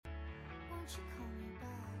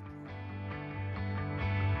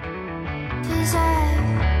'Cause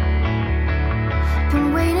I've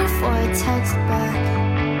been waiting for a text back.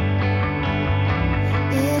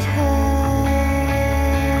 It hurts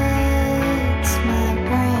my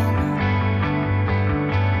brain.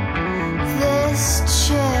 This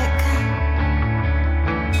chick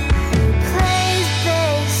who plays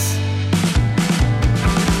bass,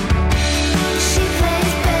 she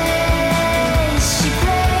plays bass, she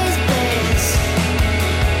plays bass.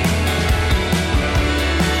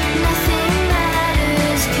 Nothing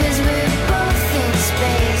matters 'cause we're both in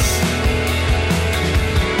space.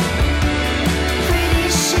 Pretty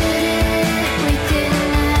shit we could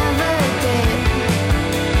never date.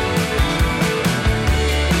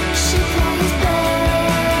 She plays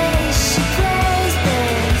bass, she plays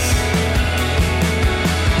bass.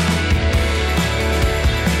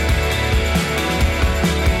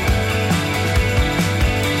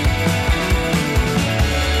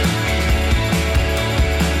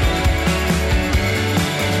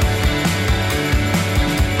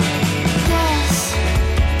 Yes,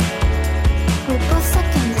 we're both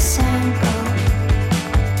stuck in the same boat.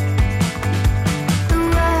 The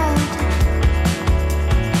world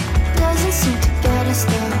doesn't seem to get us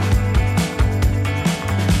though.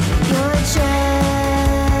 You're just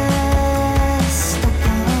stuck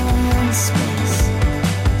in space,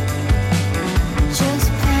 just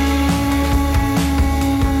playing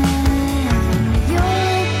your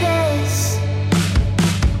bass.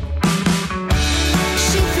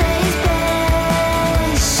 She plays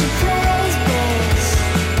bass, she plays bass.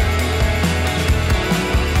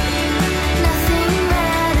 Nothing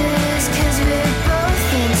matters 'cause we're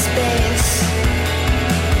both in space.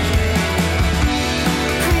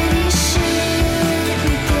 Pretty shit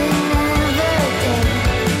we could never date.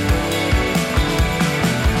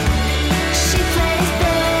 She plays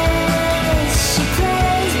bass, she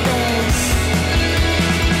plays bass.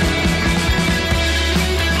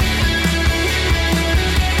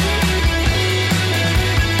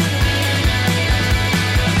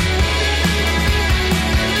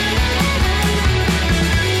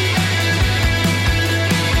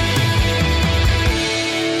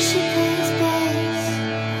 She plays bass,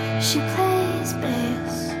 she plays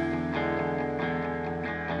bass.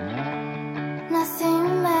 Nothing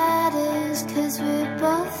matters 'cause we're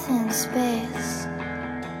both in space.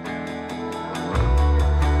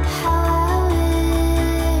 How I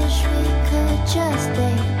wish we could just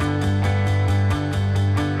date,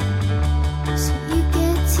 so you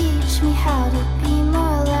could teach me how to be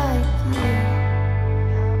more like you.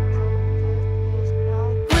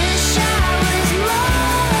 Wish I was more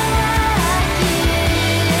like you.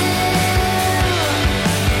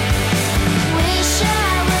 Wish I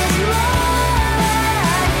was more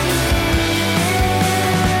like you.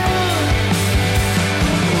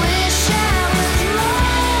 Wish I was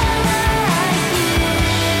more like you.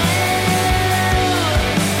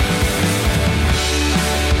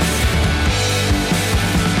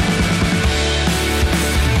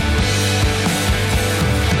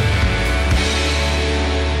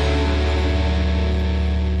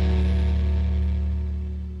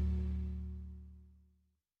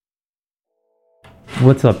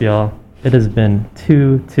 What's up, y'all? It has been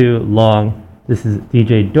too long. This is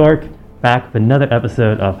DJ Dork, back with another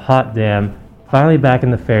episode of Hot Damn. Finally back in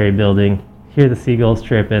the ferry building. Hear the seagulls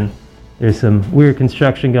chirping. There's some weird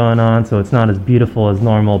construction going on, so it's not as beautiful as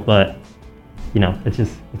normal, but you know, it's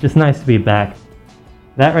just nice to be back.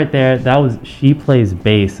 That right there, that was She Plays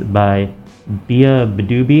Bass by Bia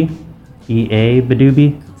Badubi. B.A.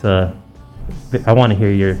 Badubi. I want to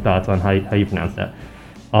hear your thoughts on how you pronounce that.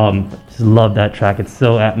 Just love that track. It's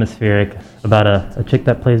so atmospheric about a chick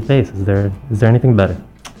that plays bass. Is there anything better?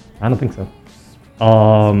 I don't think so.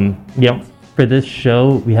 For this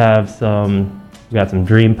show we got some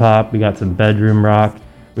dream pop, we got some bedroom rock,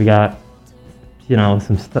 we got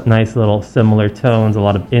some nice little similar tones, a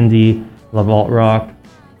lot of indie, a lot of alt rock.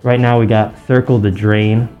 Right now we got Circle the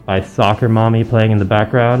Drain by Soccer Mommy playing in the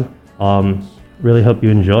background. Really hope you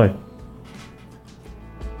enjoy.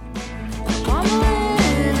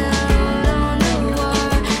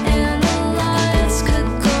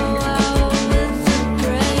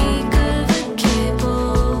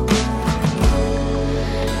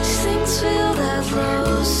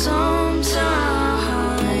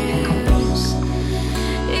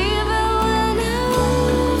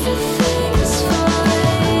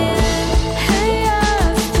 Hey,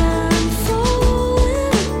 I've been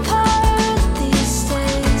falling apart these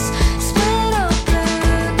days.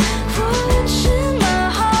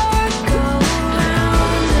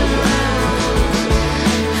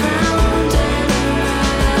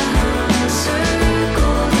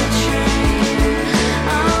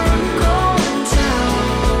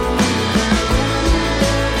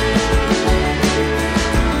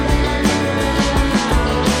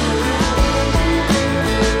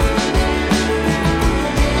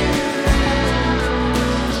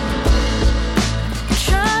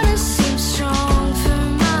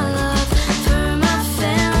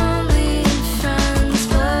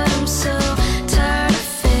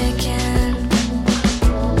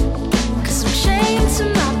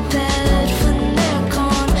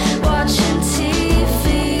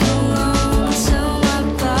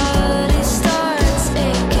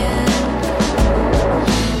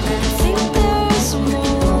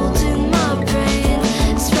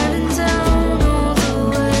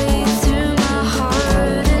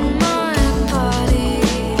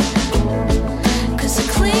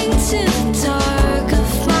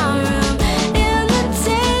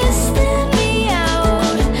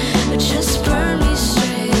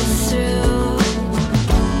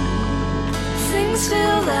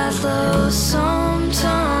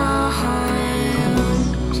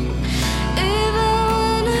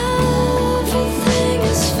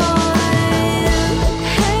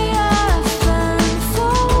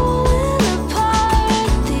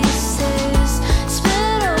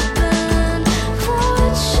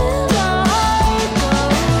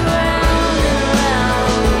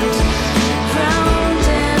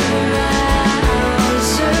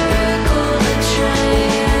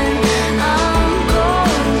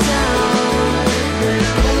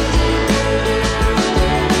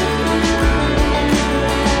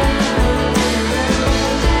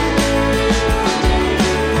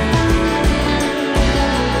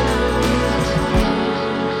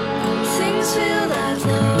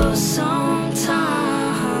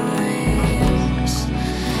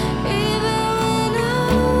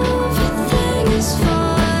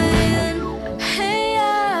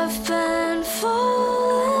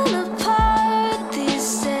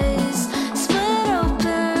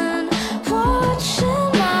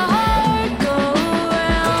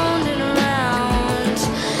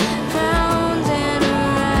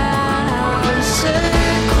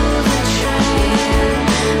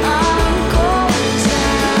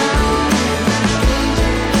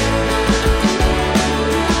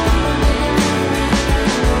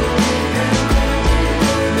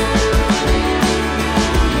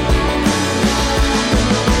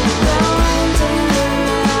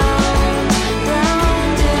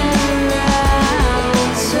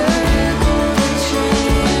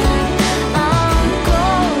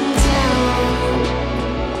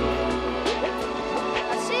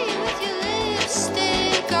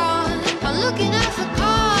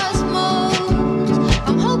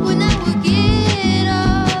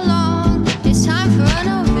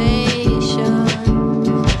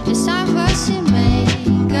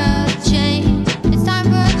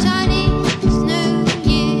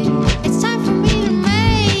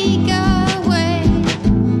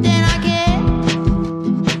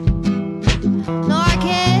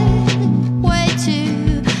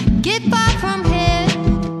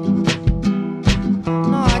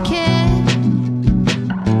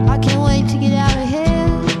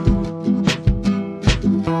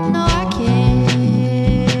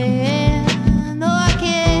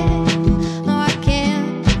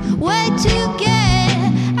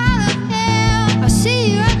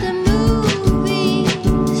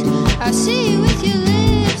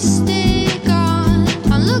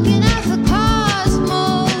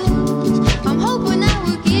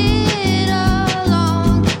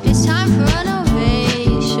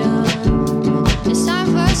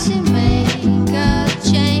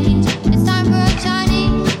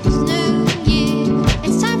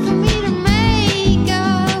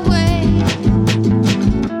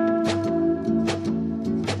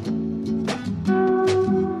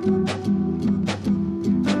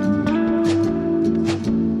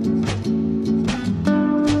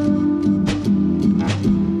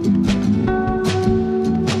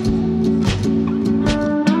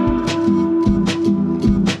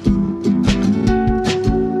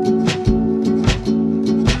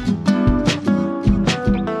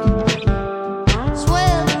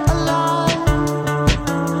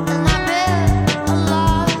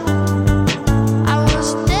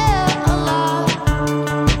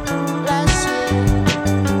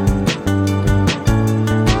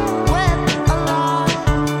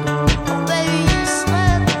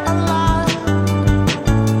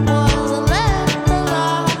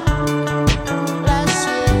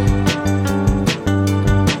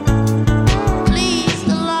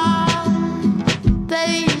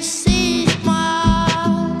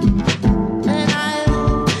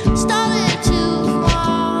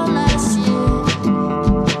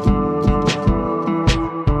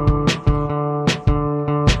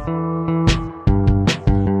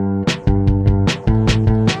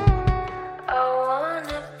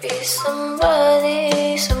 somebody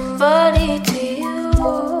to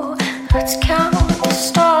you. Let's count the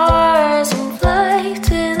stars and fly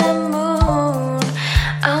to the moon.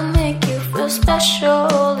 I'll make you feel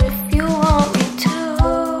special if you want me to.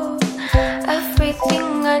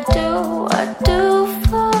 Everything I do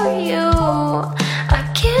for you. I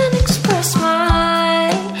can't express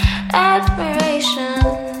my admiration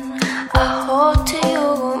I hold to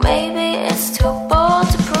you. Maybe it's too bold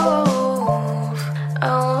to prove. I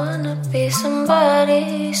wanna be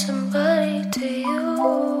somebody to you.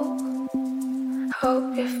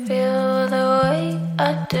 Hope you feel the way I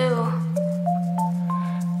do.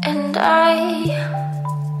 And I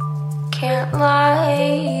can't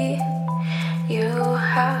lie, you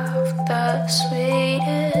have the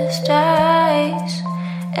sweetest eyes.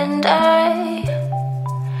 And I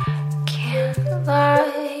can't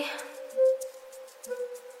lie.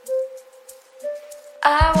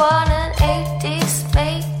 I want an 80s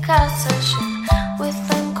makeup session with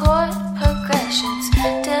chord progressions.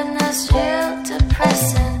 Dinner's real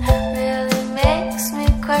depressing, really makes me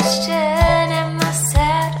question, am I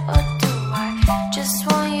sad or do I just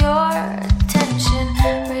want your attention?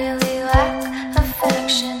 Really lack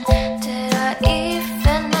affection, did I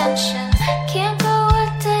even mention? Can't go a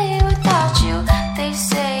day without you, they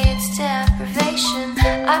say it's deprivation.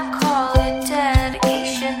 I call it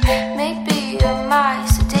dedication, maybe you're my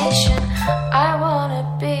sedation. I wanna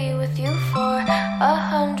be with you for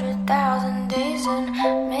 100,000 days, and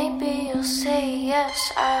maybe you'll say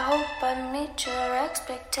yes. I hope I meet your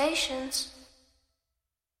expectations.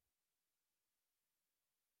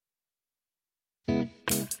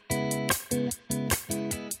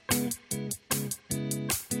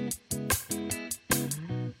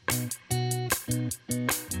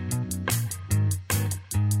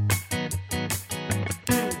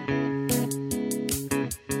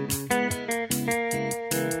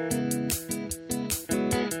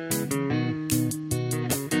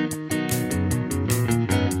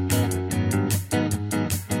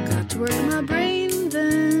 Work my brain,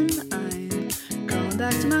 then I'm going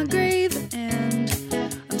back to my grave, and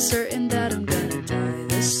I'm certain that I'm gonna die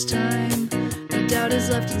this time. No doubt is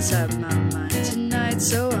left inside my mind tonight,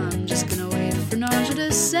 so I'm just gonna wait for nausea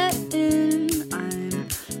to set in. I'm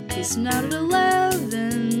pacing out at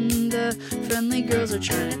 11. The friendly girls are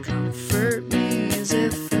trying to comfort me as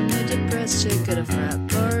if I'm a depressed chick at a frat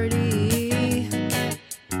party.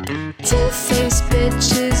 Two-faced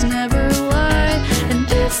bitches never lie, and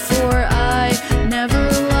therefore I never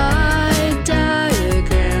lie.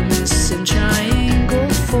 Diagram this and triangle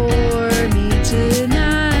for me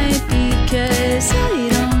tonight, because I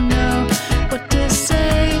don't know what to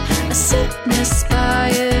say. A sickness by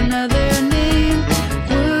another name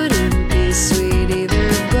wouldn't be sweet either,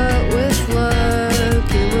 but with luck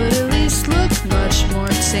it would at least look much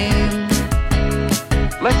more tame.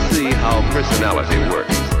 Let's see how personality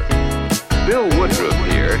works. Bill Woodruff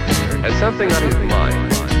here has something on his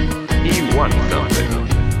mind. He wants something.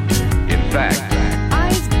 In fact,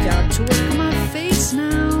 I've got to work on my face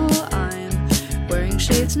now. I'm wearing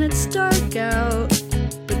shades and it's dark out.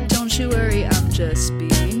 But don't you worry, I'm just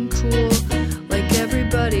being cool, like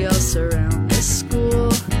everybody else around this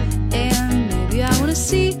school. And maybe I wanna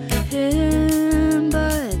see him,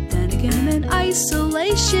 but then again I'm an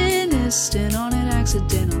isolationist and on an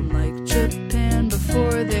accident, unlike Japan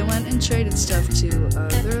before they went and traded stuff to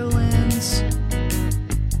other lands.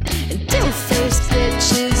 And two-faced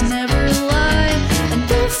bitches never lie, and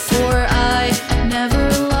therefore I never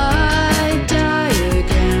lie.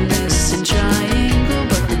 Diagram this and triangle,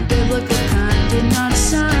 but the biblical kind did not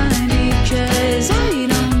sign, because I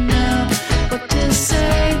don't know what to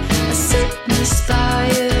say. A sickness by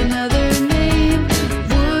another name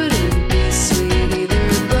wouldn't be sweet either,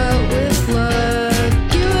 but with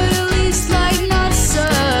luck you would at least like not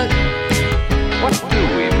suck. what do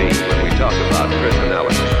we mean when we talk about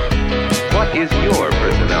personality? What is your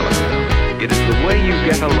personality? It is the way you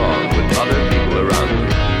get along with other people around you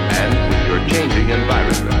and with your changing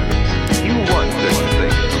environment. You want certain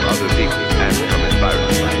things from other people and from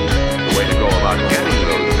environment. The way to go about getting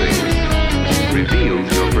those things reveals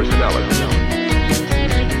your personality.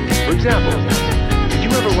 For example, did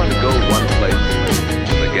you ever want to go one place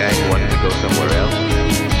and the gang wanted to go somewhere else?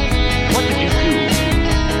 What did you do?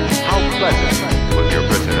 How pleasant was your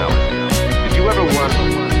personality? Did you ever want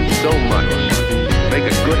so much to make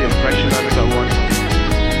a good impression on someone?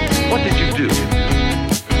 What did you do?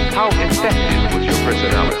 How effective was your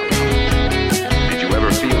personality? Did you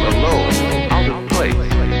ever feel alone, out of place,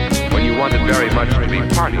 when you wanted very much to be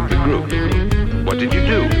part of the group? What did you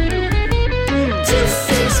do?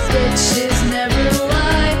 Two-faced bitches never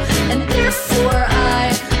lie, and therefore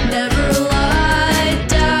I never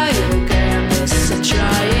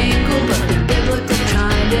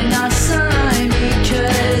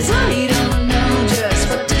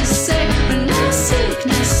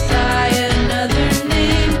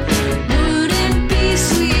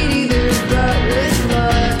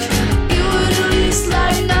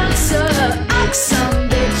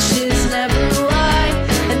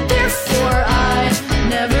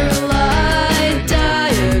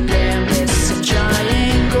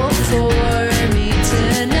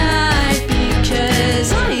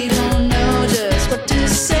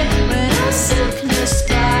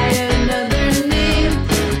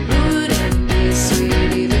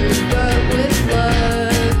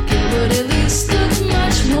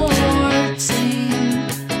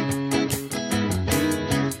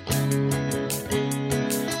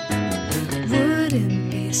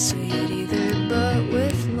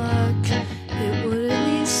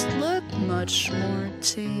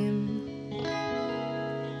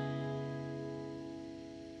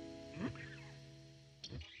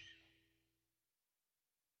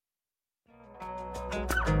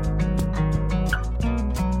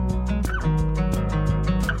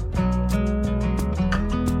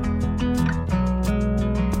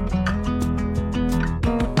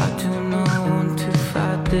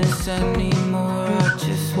this anymore. I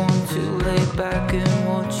just want to lay back and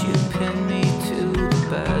watch you pin me to the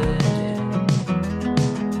bed.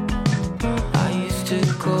 I used to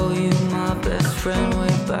call you my best friend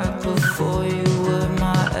way back before you were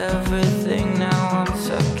my everything. Now I'm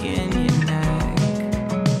stuck in your neck.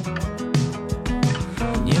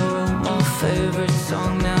 You wrote my favorite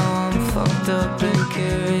song, now I'm fucked up and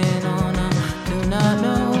carrying on. I do not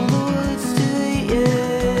know the words to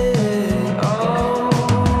it. Oh,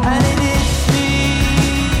 and it hits me.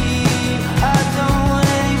 I don't want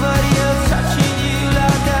anybody else touching you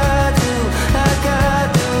like I do, like I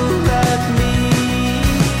do, like me.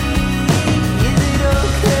 Is it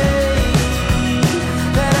okay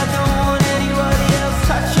that I don't want anybody else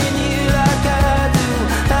touching you like I do,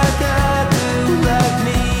 like I do, like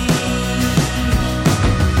me?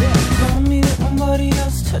 Tell me that nobody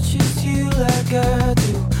else touches you like I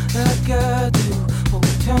do, like I do. Oh,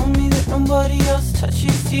 tell me that nobody else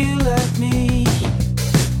touches you like me.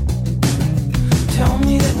 Tell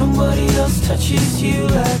me that nobody else touches you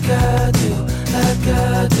like I do, like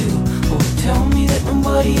I do. Oh, tell me that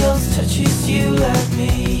nobody else touches you like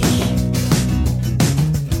me.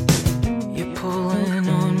 You're pulling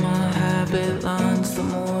on my habit lines. The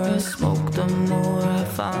more I smoke, the more I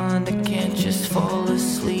find I can't just fall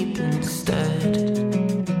asleep instead.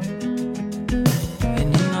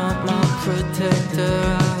 And you're not my protector.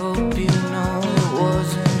 I hope you know it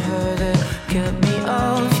wasn't her that kept me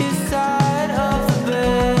off your side of the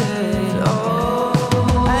bed. Oh,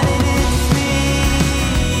 and it hits me.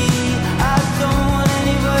 I don't want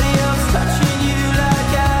anybody else touching you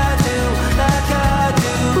like I do, like I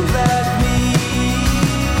do, like me.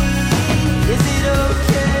 Is it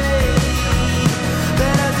okay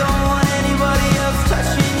that I don't want anybody else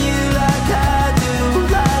touching you like I do,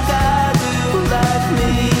 like I do, like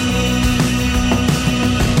me?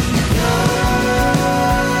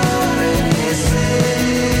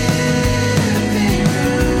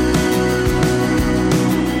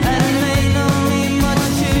 And it may not mean much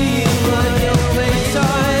to you, but your face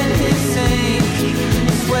are hissing.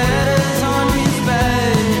 Your sweater's on his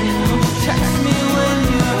bed. Text me when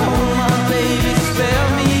you're home, my baby. Spare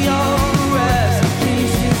me all the rest.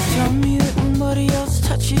 Please just tell me that nobody else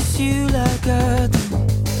touches you like I do.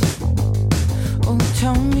 Oh,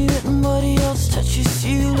 tell me that nobody else touches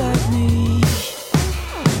you like me.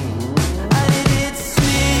 And it hits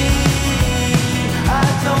me. I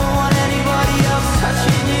don't want anybody else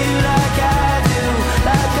touching you like I do,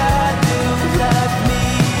 like I do, like me.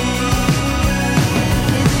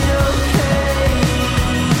 Is it okay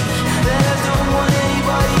that I don't want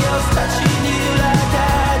anybody else touching you like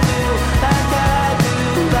I do, like I do,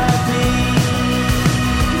 like me?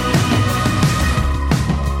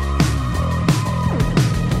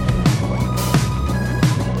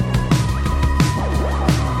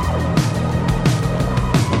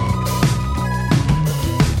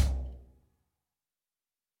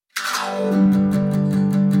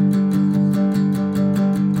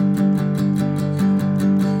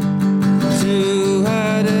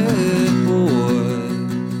 Two-headed boy,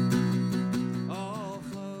 all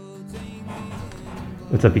floating.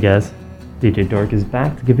 What's up, you guys? DJ Dork is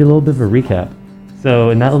back to give you a little bit of a recap. So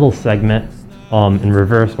in that little segment, in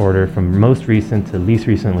reverse order from most recent to least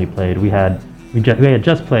recently played, we had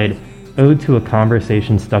just played "Ode to a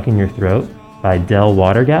Conversation Stuck in Your Throat" by Del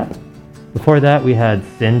Watergap. Before that, we had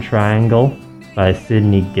 "Sin Triangle" by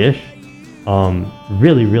Sydney Gish.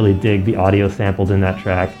 Really dig the audio sampled in that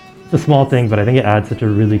track. It's a small thing, but I think it adds such a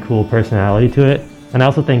really cool personality to it. And I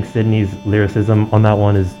also think Sydney's lyricism on that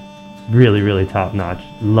one is really top notch.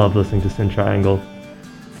 Love listening to Sin Triangle.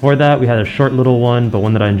 Before that, we had a short little one, but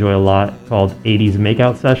one that I enjoy a lot, called 80s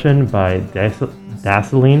Makeout Session by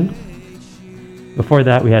Dasaline. Before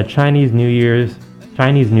that, we had Chinese New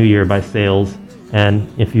Year by Sales. And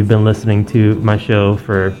if you've been listening to my show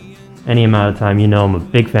for any amount of time, you know I'm a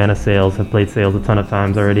big fan of Sales. I've played Sales a ton of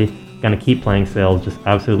times already. Gonna keep playing Sales, just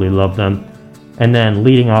absolutely love them. And then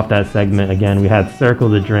leading off that segment again, we had Circle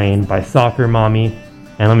the Drain by Soccer Mommy.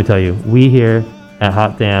 And let me tell you, we here at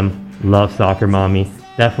Hot Damn love Soccer Mommy.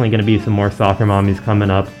 Definitely gonna be some more Soccer Mommies coming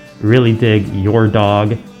up. Really dig Your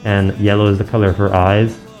Dog and Yellow is the Color of Her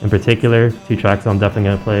Eyes. In particular, two tracks I'm definitely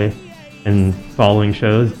gonna play in following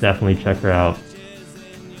shows. Definitely check her out.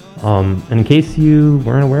 And in case you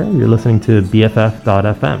weren't aware, you're listening to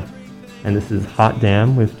BFF.FM. And this is Hot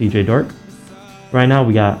Damn with DJ Dork. Right now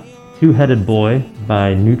we got Two-Headed Boy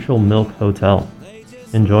by Neutral Milk Hotel.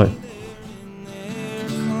 Enjoy.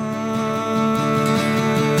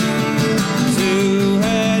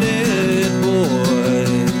 Two-headed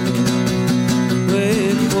boy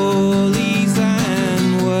with pulleys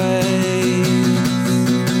and waves.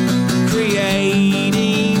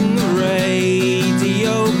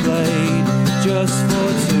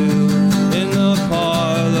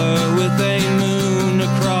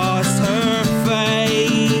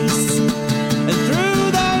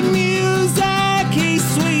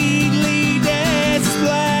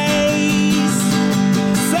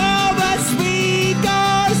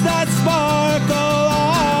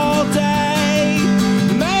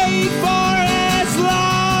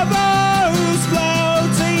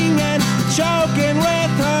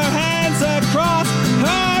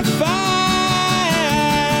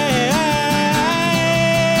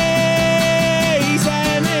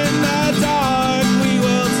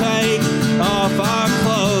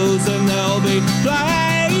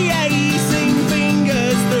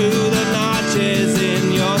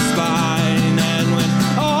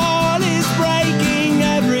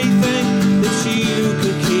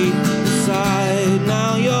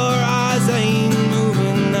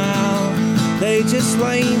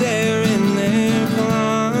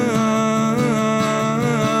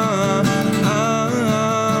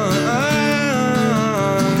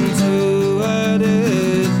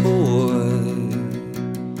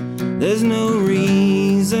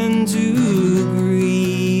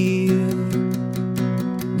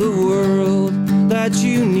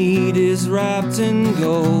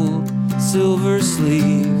 old silver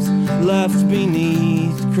sleeves left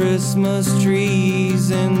beneath Christmas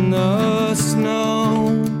trees in the snow.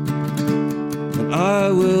 And I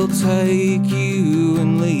will take you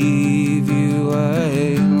and leave you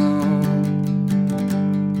alone,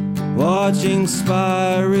 watching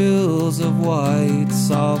spirals of white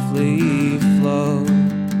softly flow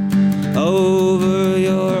over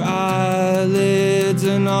your eyelids,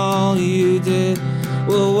 and all you did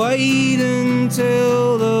will wait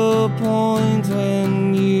until the point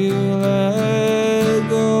when you let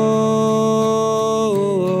go.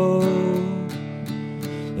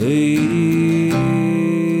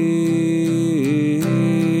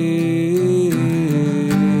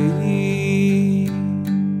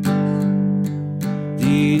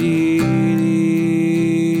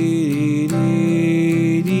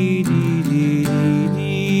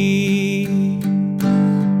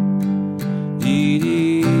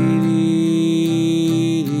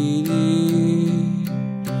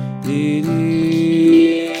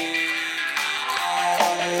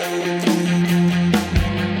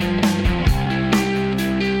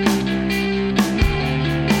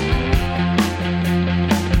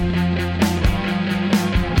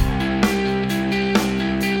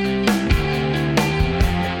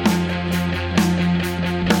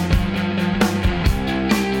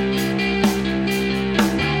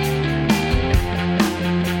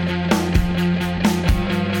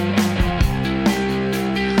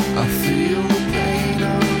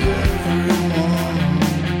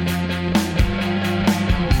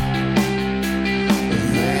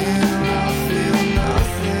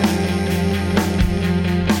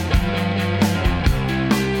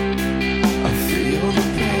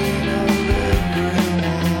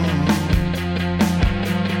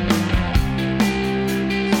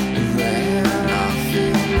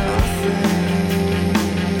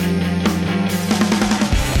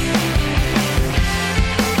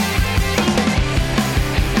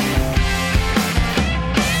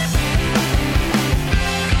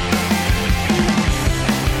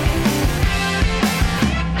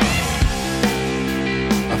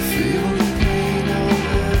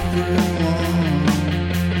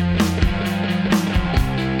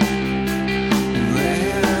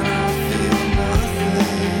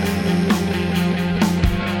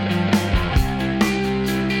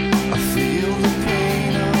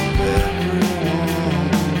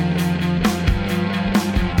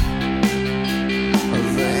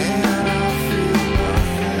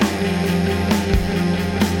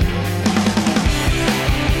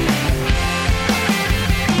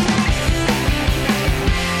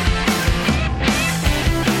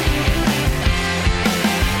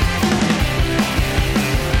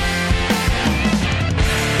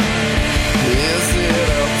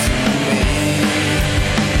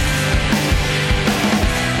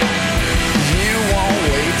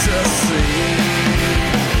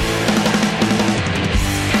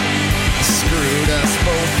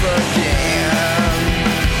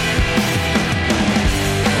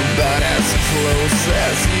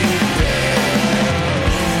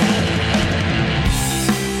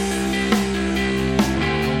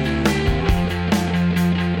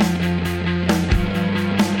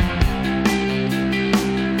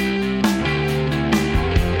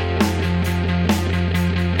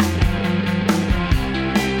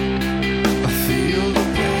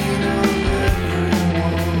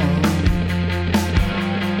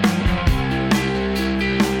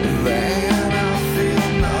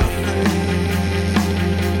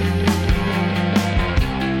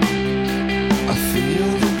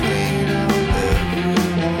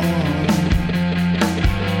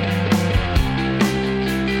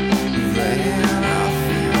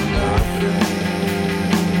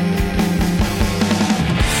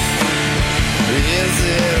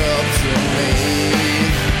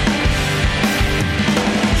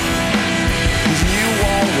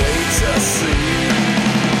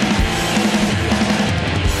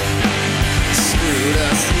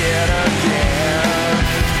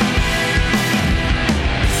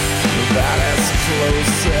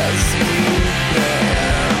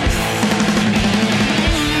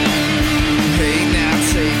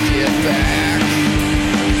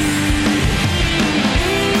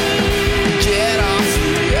 Get off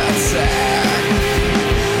the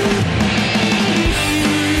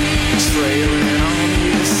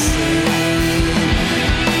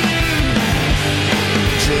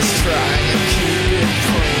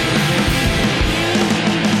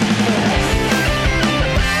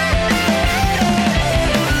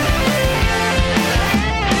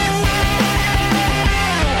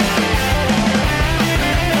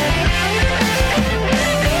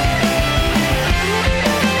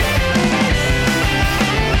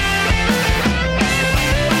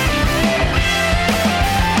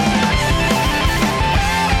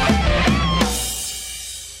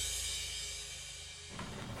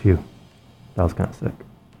That was kind of sick.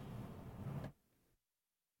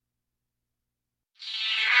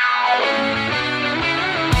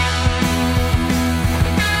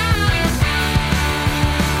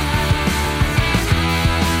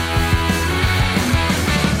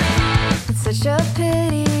 It's such a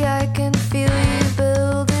pity I can feel you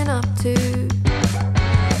building up to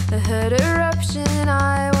the head eruption.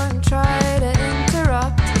 I won't try to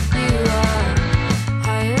interrupt. You are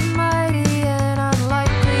high and mighty and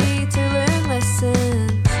unlikely to learn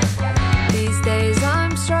lessons. These days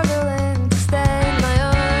I'm struggling to stand my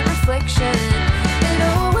own reflection. It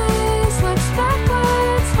always looks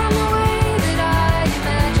backwards from the way that I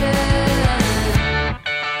imagine.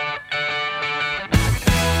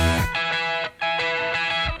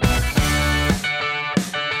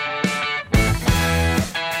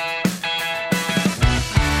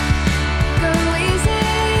 Go easy,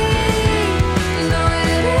 you know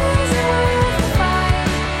it isn't worth the fight,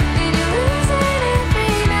 and you're losing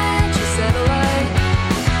every match you set alight.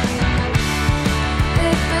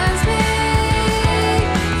 It burns me,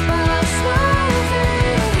 but I smile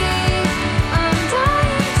through the heat. I'm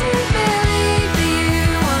dying to believe that you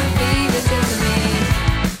won't be the death of me.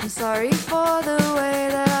 I'm sorry for the way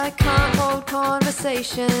that I can't hold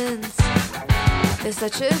conversations. It's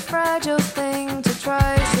such a fragile thing to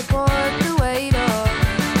try to support the weight of.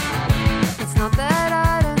 It's not that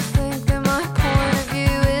I don't think that my point of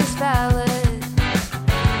view is valid.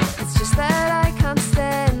 It's just that I can't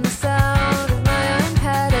stand the sound of my own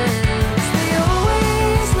patterns. They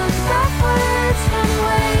always look backwards from the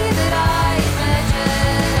way that I imagine.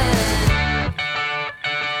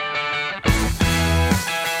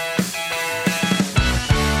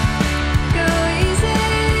 Go easy,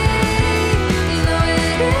 you know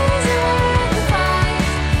it isn't worth the fight,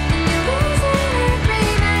 and you're losing every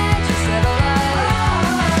match you set alight.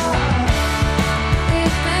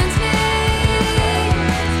 It burns me,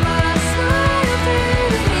 but I smile through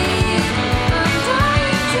the heat. I'm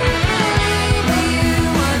dying to believe that you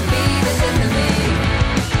won't be the death of me.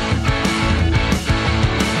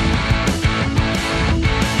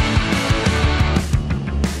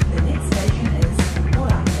 The next station is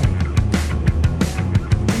Orate.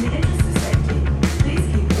 In the interest of safety, please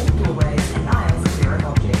keep all doorways and aisles clear of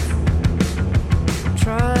objects.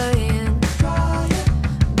 Trying,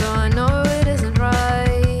 though I know it isn't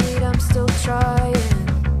right, I'm still trying.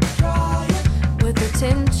 With the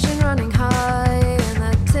tension running high and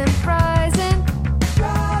the temp rising.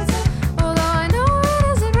 Although I know it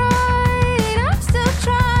isn't right, I'm still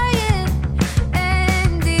trying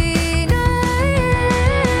and denying.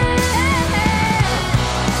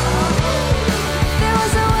 There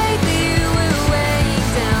was a way that you were weighing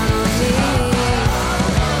down on me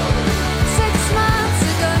 6 months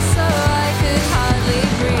ago, so I could hardly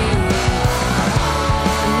breathe.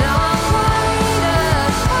 And now I'm wider,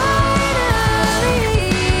 finally.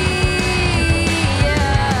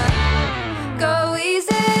 Yeah. Go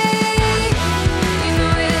easy, you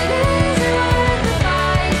know it isn't worth the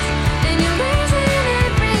fight, and you're losing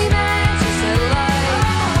every match you set alight.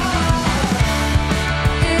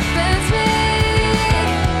 It burns me,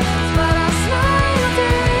 but I smile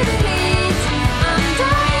through the heat. I'm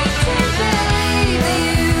dying to believe that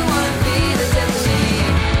you won't be the death of me.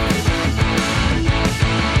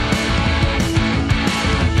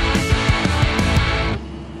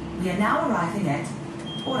 We are now arriving at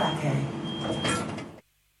Orake.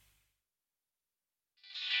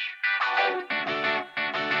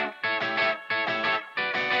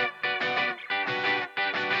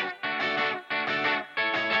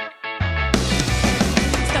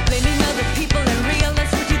 Stop blaming other people and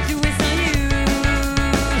realize what you do is on you.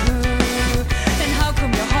 And how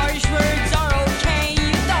come your harsh words are okay?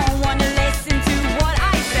 You don't wanna listen to what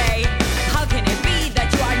I say. How can it be that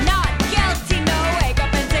you are not guilty? No, wake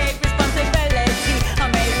up and take responsibility. I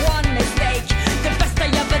made one mistake. The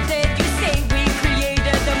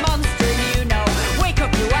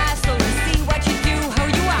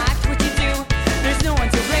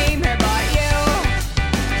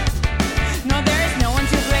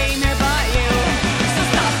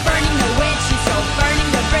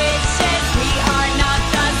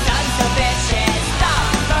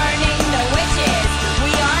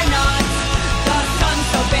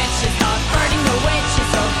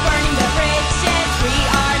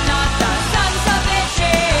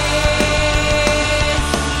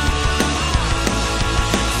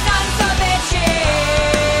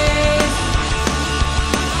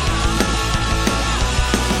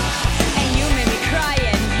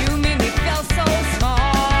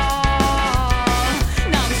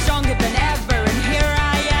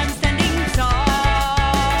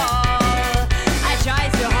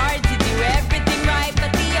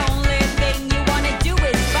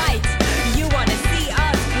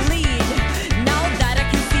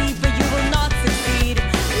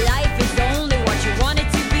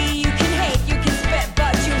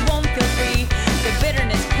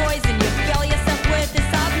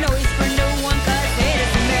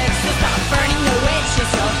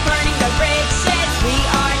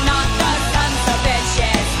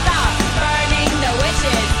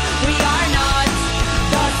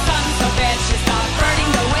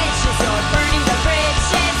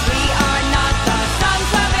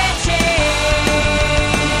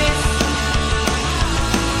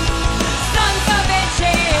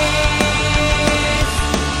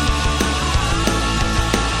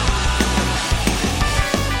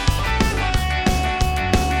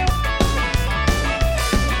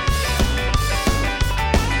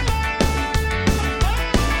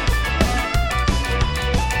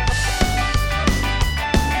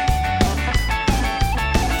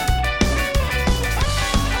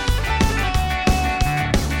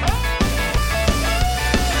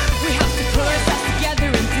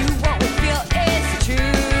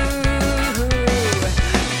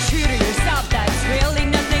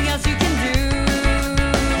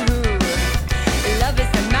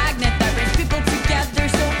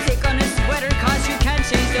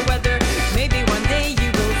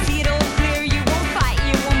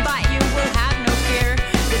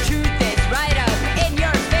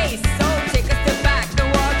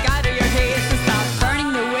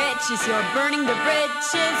you're burning the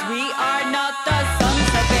bridges. We are not the sons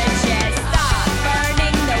of bitches. Stop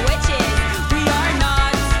burning the witches. We are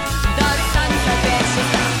not the sons of bitches.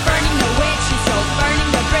 Stop burning the witches. You're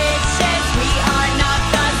burning the bridges. We are not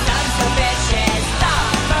the sons of bitches.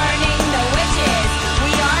 Stop burning the witches.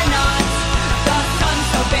 We are not the sons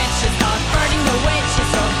of bitches. Stop burning the witches.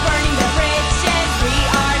 You're burning the bridges. We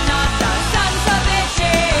are not the sons of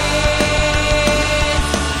bitches.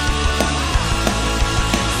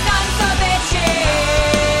 Sons of bitches.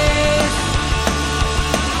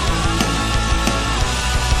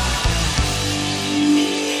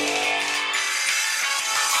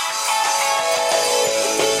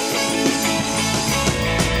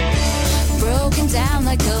 Broken down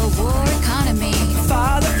like a war economy.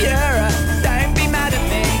 Father Fuhrer, don't be mad at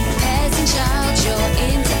me. Peasant child, you're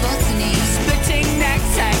into botany. Splitting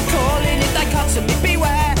necks and calling it dichotomy.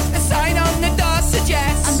 Beware, a sign on the door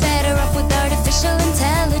suggests I'm better off with artificial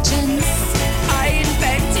intelligence. I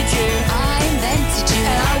invented you, I invented you.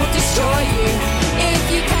 and I will destroy you. If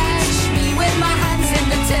you catch me with my hands in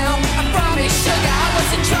the till, I promise, sugar, I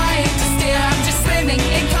wasn't trying to steal. I'm just swimming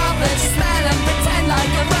in carpet, smell and pretend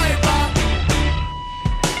like a robot.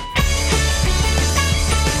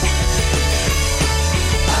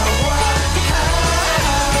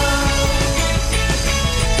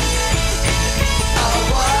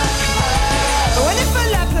 What if a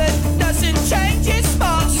leopard doesn't change his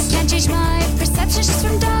spots? can't change my perception just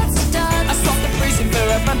from dots to I dots. stop the bruising for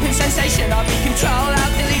a bumping sensation. I'll be control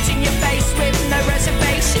out deleting your face with no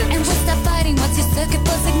reservation. And we'll stop fighting once your circuit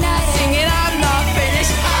board's ignited. Singing I'm not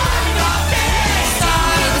finished. I'm not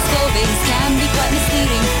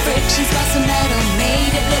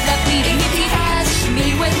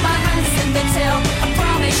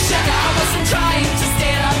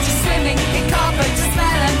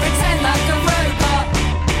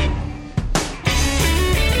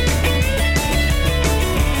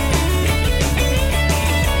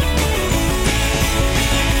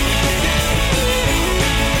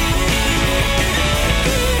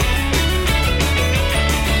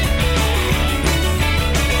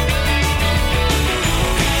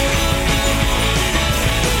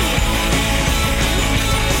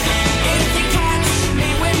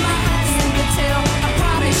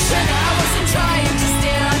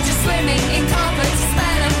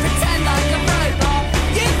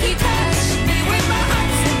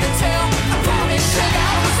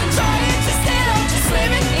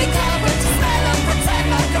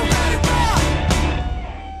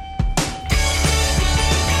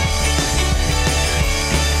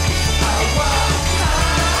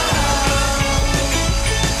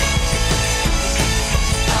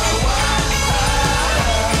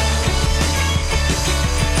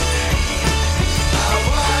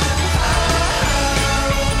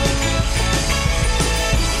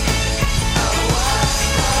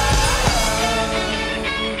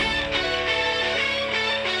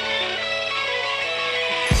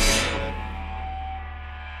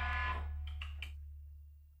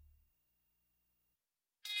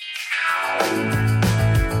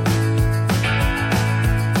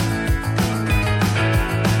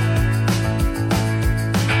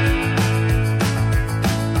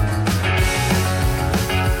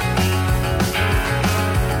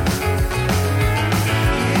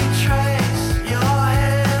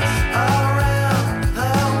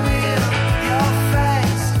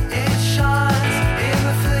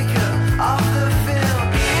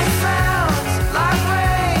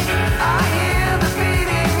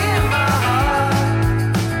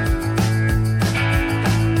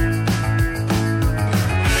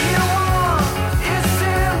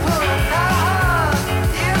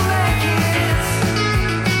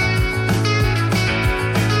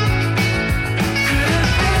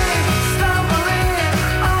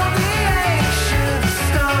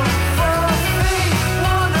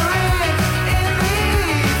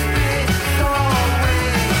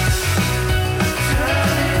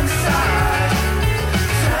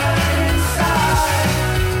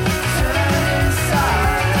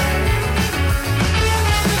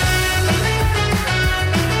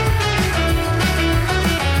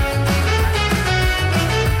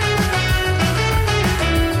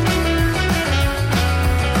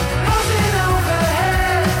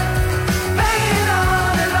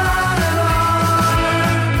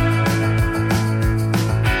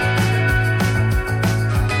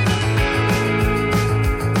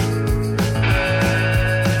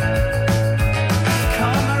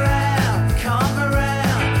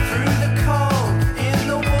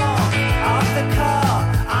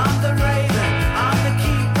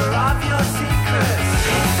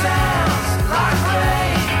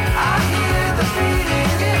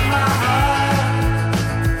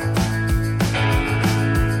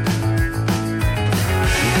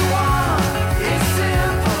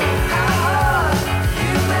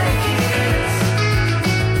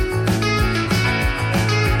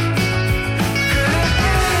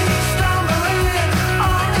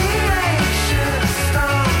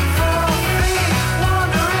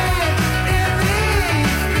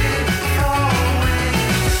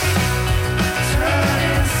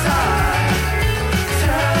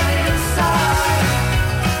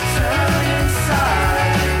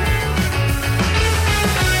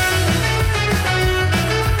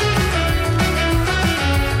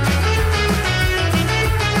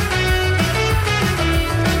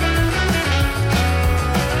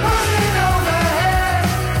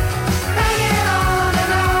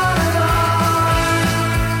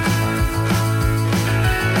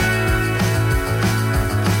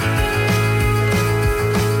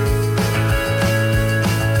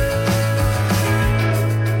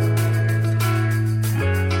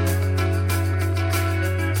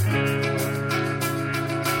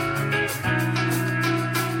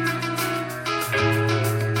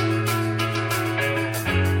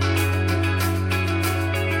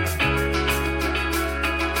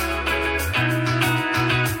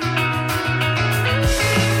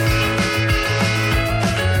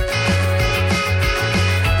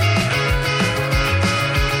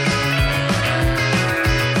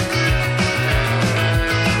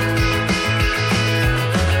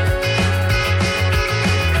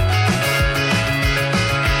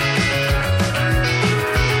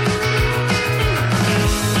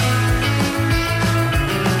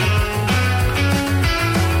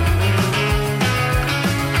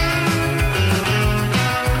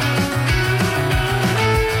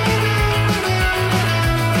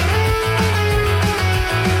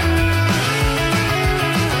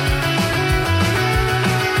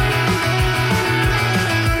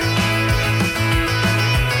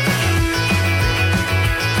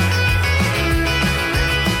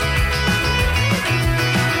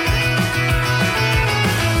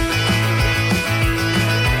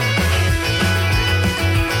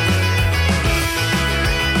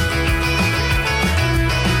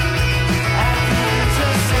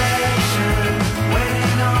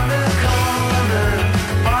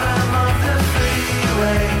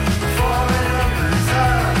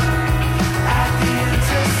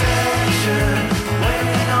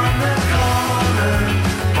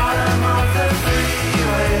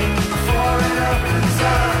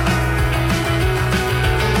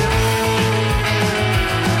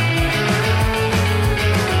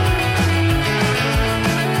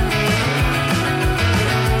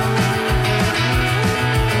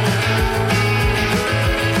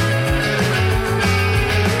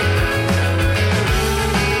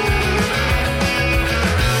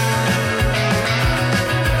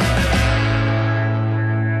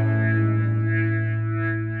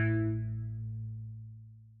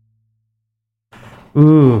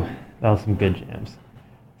Ooh, that was some good jams.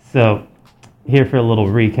 So, here for a little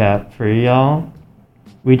recap for y'all.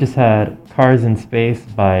 We just had Cars in Space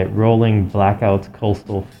by Rolling Blackouts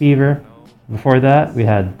Coastal Fever. Before that, we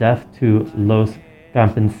had Death to Los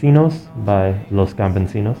Campesinos by Los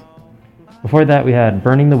Campesinos. Before that, we had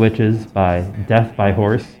Burning the Witches by Death by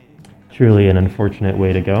Horse. Truly an unfortunate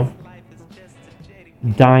way to go.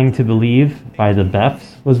 Dying to Believe by The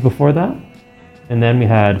Beths was before that. And then we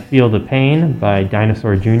had Feel the Pain by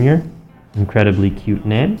Dinosaur Jr. Incredibly cute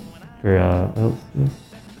name. For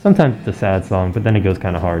sometimes it's a sad song, but then it goes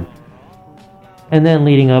kind of hard. And then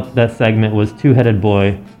leading up that segment was Two-Headed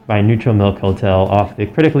Boy by Neutral Milk Hotel off the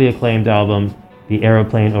critically acclaimed album The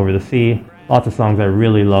Aeroplane Over the Sea. Lots of songs I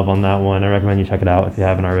really love on that one. I recommend you check it out if you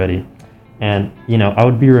haven't already. And, I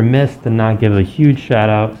would be remiss to not give a huge shout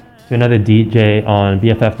out to another DJ on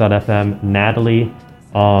BFF.FM, Natalie.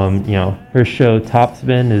 Her show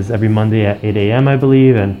Topspin is every Monday at 8 a.m., I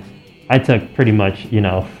believe. And I took pretty much,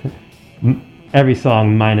 every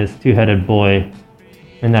song minus Two-Headed Boy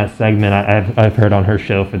in that segment I've heard on her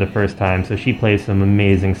show for the first time. So she plays some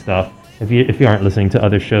amazing stuff. If you aren't listening to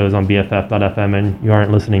other shows on BFF.FM and you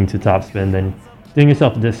aren't listening to Topspin, then doing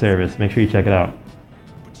yourself a disservice. Make sure you check it out.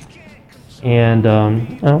 And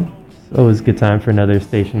it's always a good time for another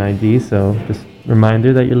station ID. So just a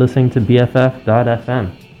reminder that you're listening to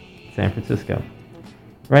BFF.FM, San Francisco.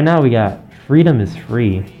 Right now we got Freedom is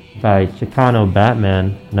Free by Chicano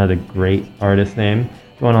Batman, another great artist name,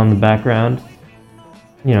 going on in the background.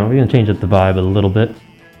 We're going to change up the vibe a little bit.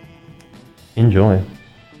 Enjoy.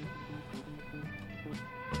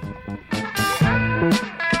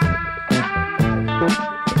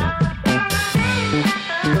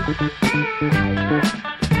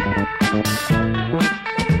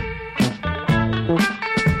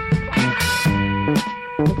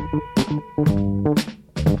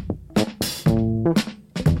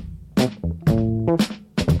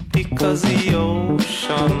 Because the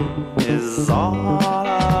ocean is all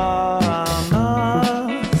around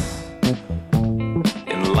us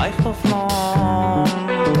in life of long.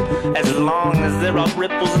 As long as there are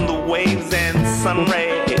ripples in the waves and sun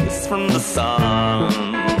rays from the sun.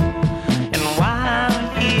 And while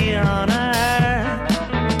I'm here on earth,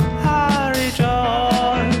 I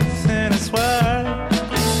rejoice in His word.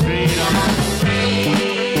 Freedom,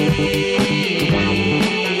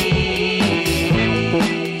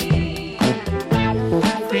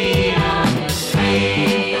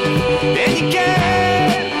 and you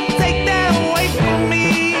can't take that away from me.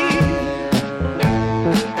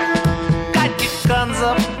 Got your guns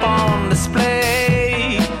up on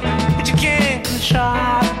display, but you can't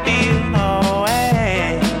chop you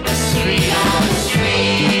away. It's freedom,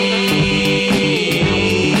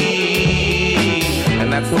 and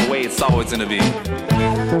that's the way it's always gonna be.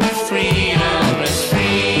 Freedom is free.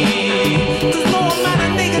 There's no amount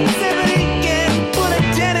of negativity can put a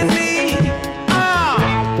dent in me.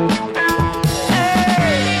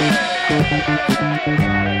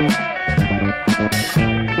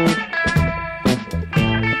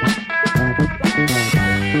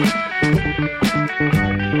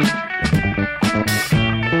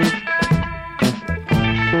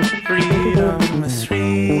 Freedom is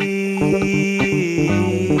free.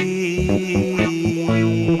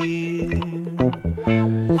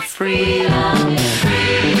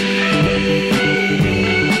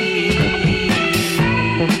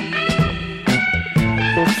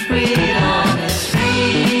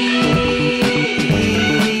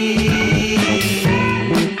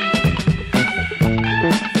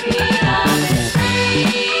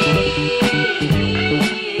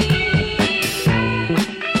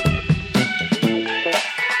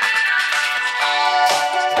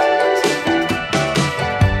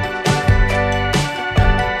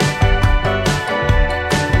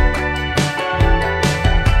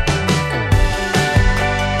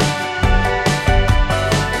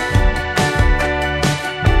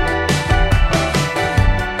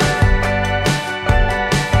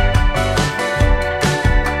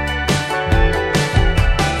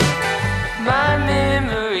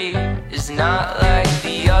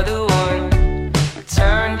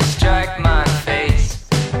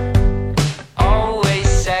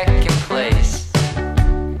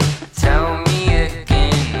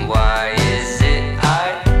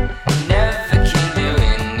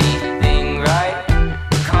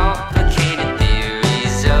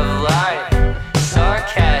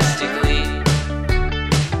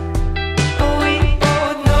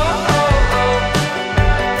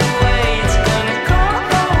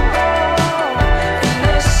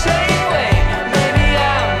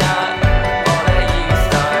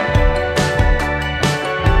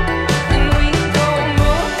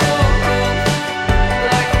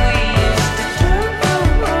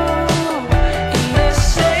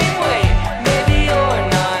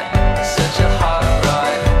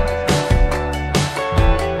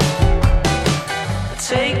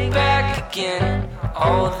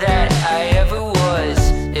 that I ever was.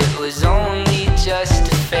 It was only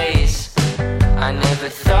just a phase. I never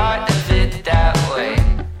thought of it that way.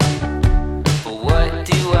 But what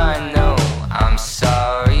do I know? I'm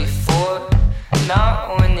sorry for not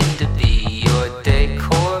wanting to be your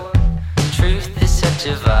decor. Truth is such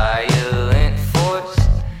a violent force,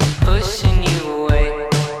 pushing you away.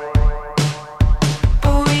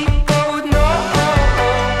 But we both know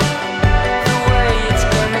the way it's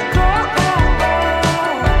gonna go.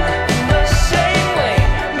 In the same way,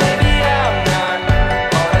 maybe I'm not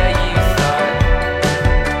all that you thought.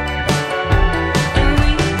 And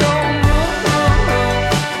we don't move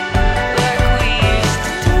like we used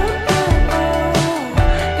to do.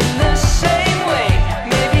 In the same way,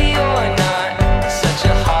 maybe you're not such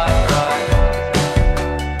a hot rod.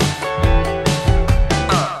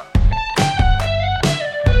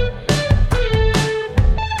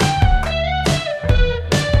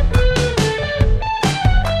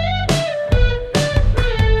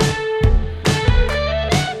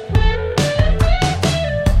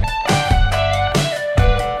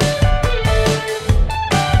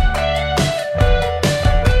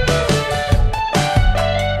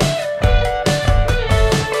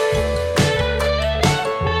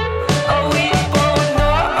 Oh, we both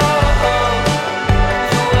know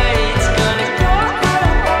the way it's gonna go.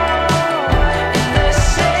 In the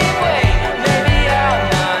same way, maybe I'm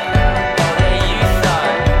not all that you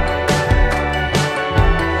thought.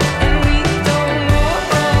 And we don't move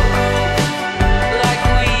like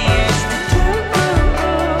we used to do.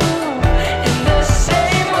 In the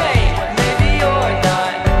same way, maybe you're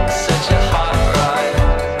not such a hot rod.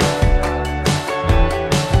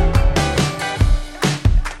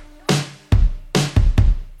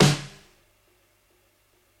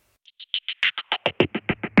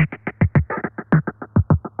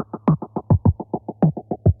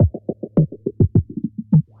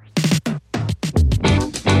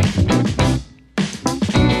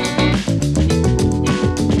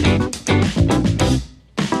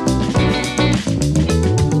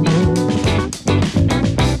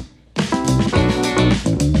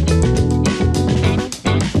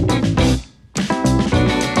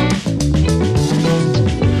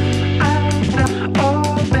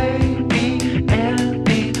 Oh, baby,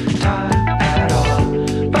 any time at all.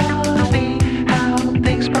 Funny how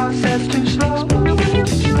things process too slow.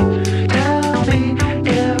 Tell me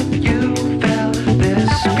if you felt this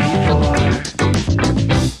before.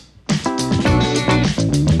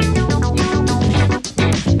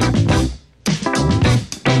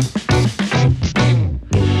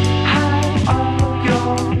 How all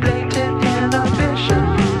your blatant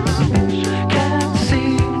inhibitions can't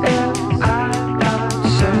see if I'm not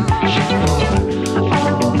searching for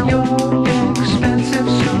all your expensive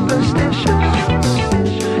superstitions.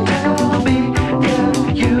 Tell me if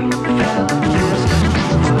you felt this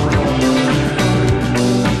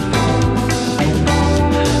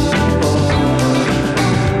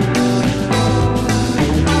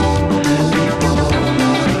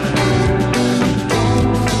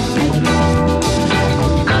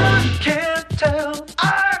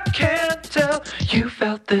I can't tell you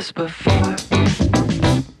felt this before.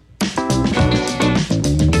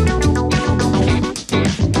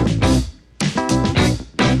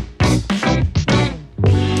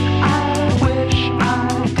 I wish I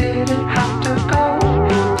didn't have to go.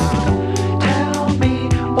 Tell me,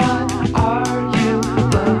 what are you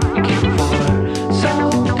looking for?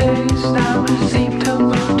 Some days now seem to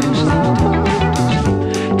move too slow.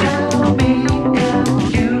 Tell me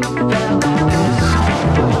if you felt this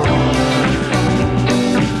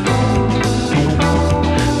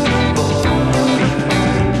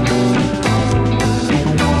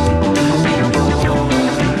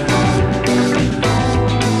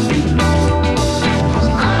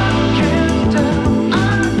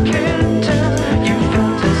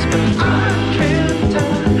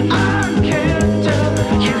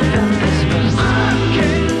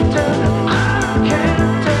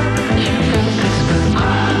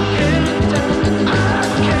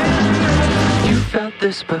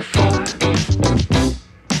this before.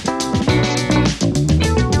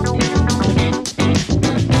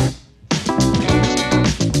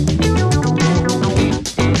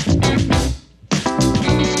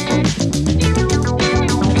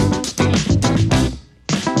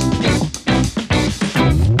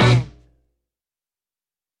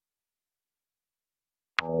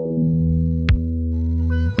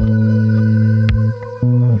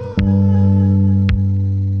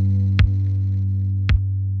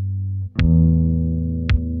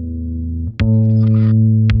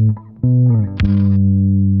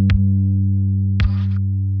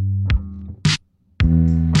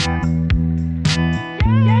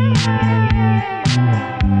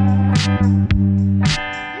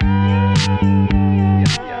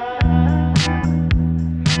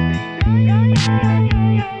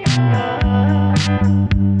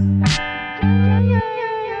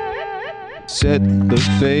 Set the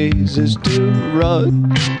phases to run.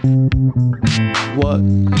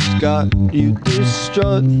 What's got you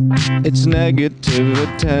distraught? It's negative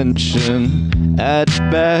attention at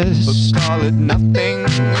best. But call it nothing.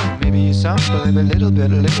 Maybe something, a little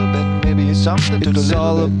bit, maybe something. It's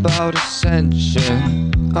all about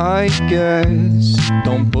ascension, I guess.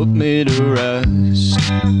 Don't put me to rest.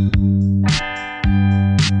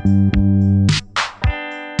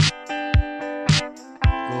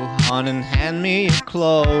 Go on and hand me your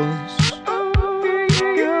clothes.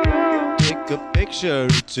 Take a picture or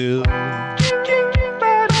two.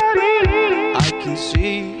 I can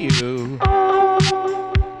see you.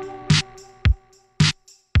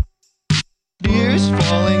 Tears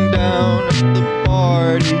falling down at the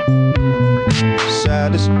party.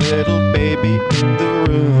 Saddest little baby in the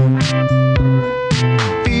room.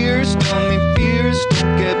 Fears, tell me fears,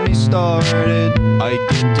 don't get me started. I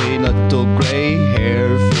get a little gray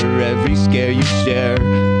hair for every scare you share.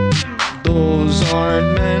 Those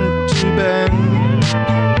aren't meant to bend.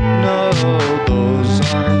 No, those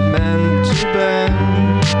aren't meant to bend.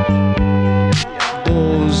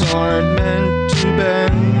 Those aren't meant to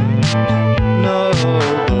bend. No,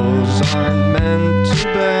 those aren't meant to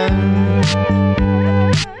bend.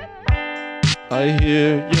 I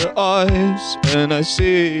hear your eyes and I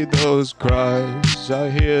see those cries. I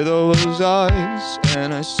hear those eyes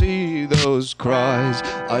and I see those cries.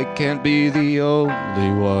 I can't be the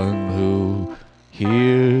only one who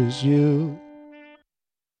hears you.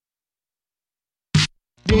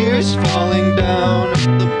 Tears falling down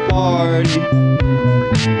at the party.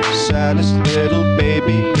 Saddest little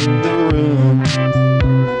baby in the room.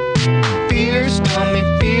 Fears, tell me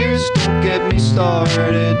fears, don't get me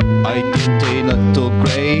started. I get a little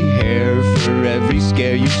gray hair for every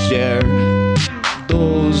scare you share.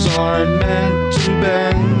 Those aren't meant to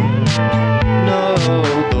bend. No,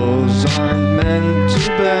 those aren't meant to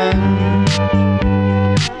bend.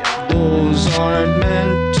 Those aren't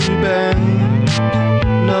meant to bend.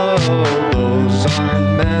 No, those aren't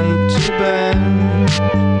meant to bend.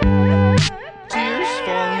 Tears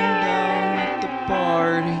falling down at the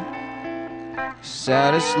party.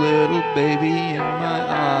 Saddest little baby in my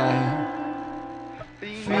eye.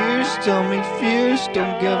 Fears, tell me fears,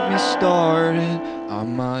 don't get me started. I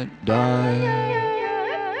might die.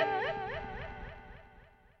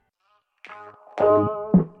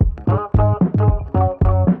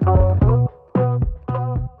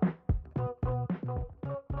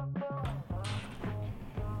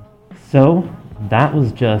 So that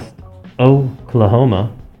was just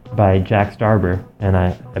Oklahoma by Jack Starber, and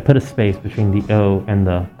I put a space between the O and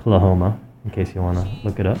the Oklahoma in case you want to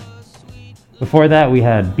look it up. Before that we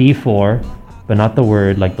had B4, but not the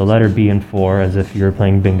word, like the letter B and 4, as if you were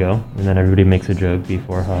playing bingo, and then everybody makes a joke,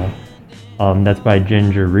 B4, huh? That's by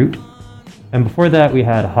Ginger Root. And before that we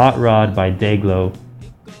had Hot Rod by Dayglow.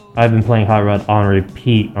 I've been playing Hot Rod on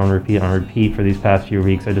repeat for these past few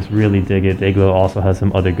weeks. I just really dig it. Dayglow also has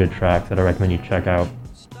some other good tracks that I recommend you check out.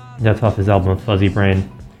 That's off his album Fuzzy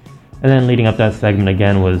Brain. And then leading up that segment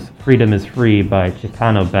again was Freedom is Free by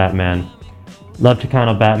Chicano Batman. Love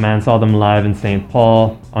Chicano Batman. Saw them live in St.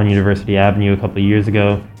 Paul on University Avenue a couple of years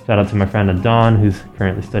ago. Shout out to my friend Adon, who's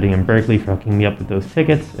currently studying in Berkeley, for hooking me up with those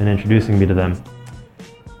tickets and introducing me to them.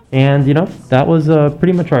 And, that was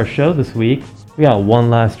pretty much our show this week. We got one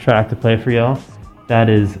last track to play for y'all. That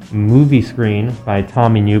is Movie Screen by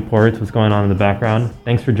Tommy Newport. What's going on in the background?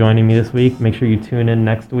 Thanks for joining me this week. Make sure you tune in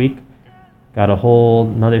next week. Got a whole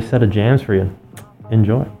another set of jams for you.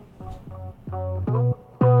 Enjoy.